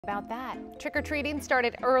About that. Trick-or-treating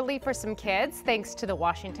started early for some kids thanks to the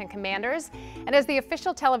Washington Commanders. And as the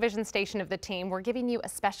official television station of the team, we're giving you a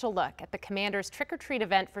special look at the Commanders trick-or-treat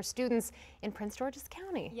event for students in Prince George's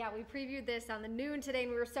County. Yeah, we previewed this on the noon today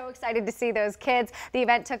and we were so excited to see those kids. The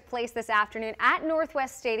event took place this afternoon at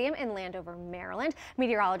Northwest Stadium in Landover, Maryland.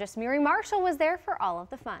 Meteorologist Miri Marshall was there for all of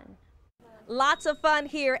the fun. Lots of fun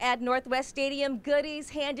here at Northwest Stadium. Goodies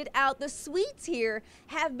handed out. The suites here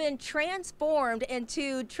have been transformed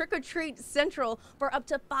into Trick-or-Treat Central for up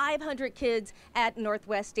to 500 kids at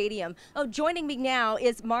Northwest Stadium. Oh, joining me now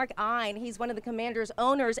is Mark Ein. He's one of the Commanders'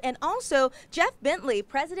 owners, and also Jeff Bentley,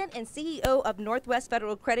 President and CEO of Northwest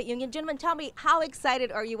Federal Credit Union. Gentlemen, tell me, how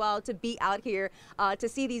excited are you all to be out here to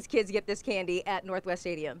see these kids get this candy at Northwest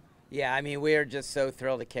Stadium? Yeah, I mean, we're just so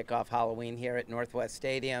thrilled to kick off Halloween here at Northwest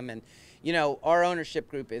Stadium. And, you know, our ownership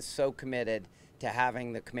group is so committed to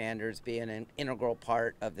having the Commanders be an integral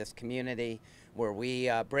part of this community where we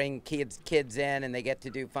bring kids in and they get to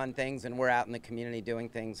do fun things, and we're out in the community doing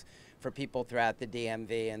things for people throughout the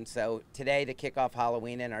DMV. And so today, to kick off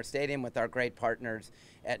Halloween in our stadium with our great partners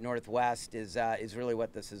at Northwest is really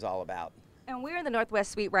what this is all about. And we're in the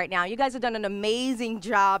Northwest Suite right now. You guys have done an amazing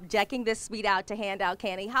job decking this suite out to hand out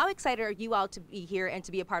candy. How excited are you all to be here and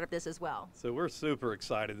to be a part of this as well? So we're super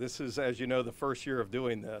excited. This is, as you know, the first year of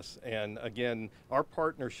doing this. And again, our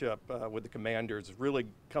partnership with the Commanders really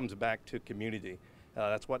comes back to community.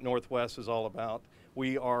 That's what Northwest is all about.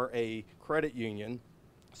 We are a credit union,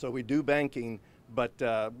 so we do banking, but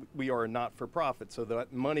we are a not-for-profit, so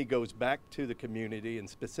that money goes back to the community and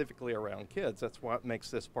specifically around kids. That's what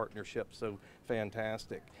makes this partnership so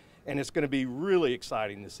fantastic. And it's going to be really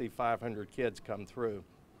exciting to see 500 kids come through.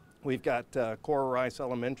 We've got Cora Rice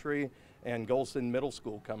Elementary and Golston Middle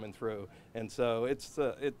School coming through, and so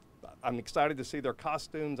I'm excited to see their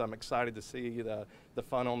costumes. I'm excited to see the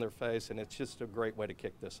fun on their face, and it's just a great way to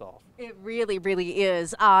kick this off. It really, really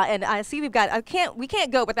is. And I see we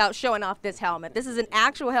can't go without showing off this helmet. This is an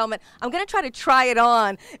actual helmet. I'm going to try to try it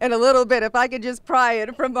on in a little bit if I could just pry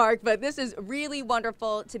it from Mark. But this is really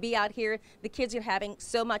wonderful to be out here. The kids are having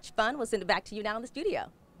so much fun. We'll send it back to you now in the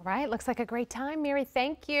studio. Right, looks like a great time, Miri.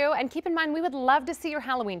 Thank you. And keep in mind, we would love to see your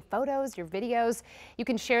Halloween photos, your videos. You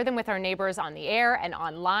can share them with our neighbors on the air and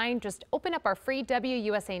online. Just open up our free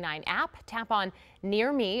WUSA9 app, tap on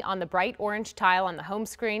Near Me on the bright orange tile on the home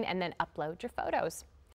screen, and then upload your photos.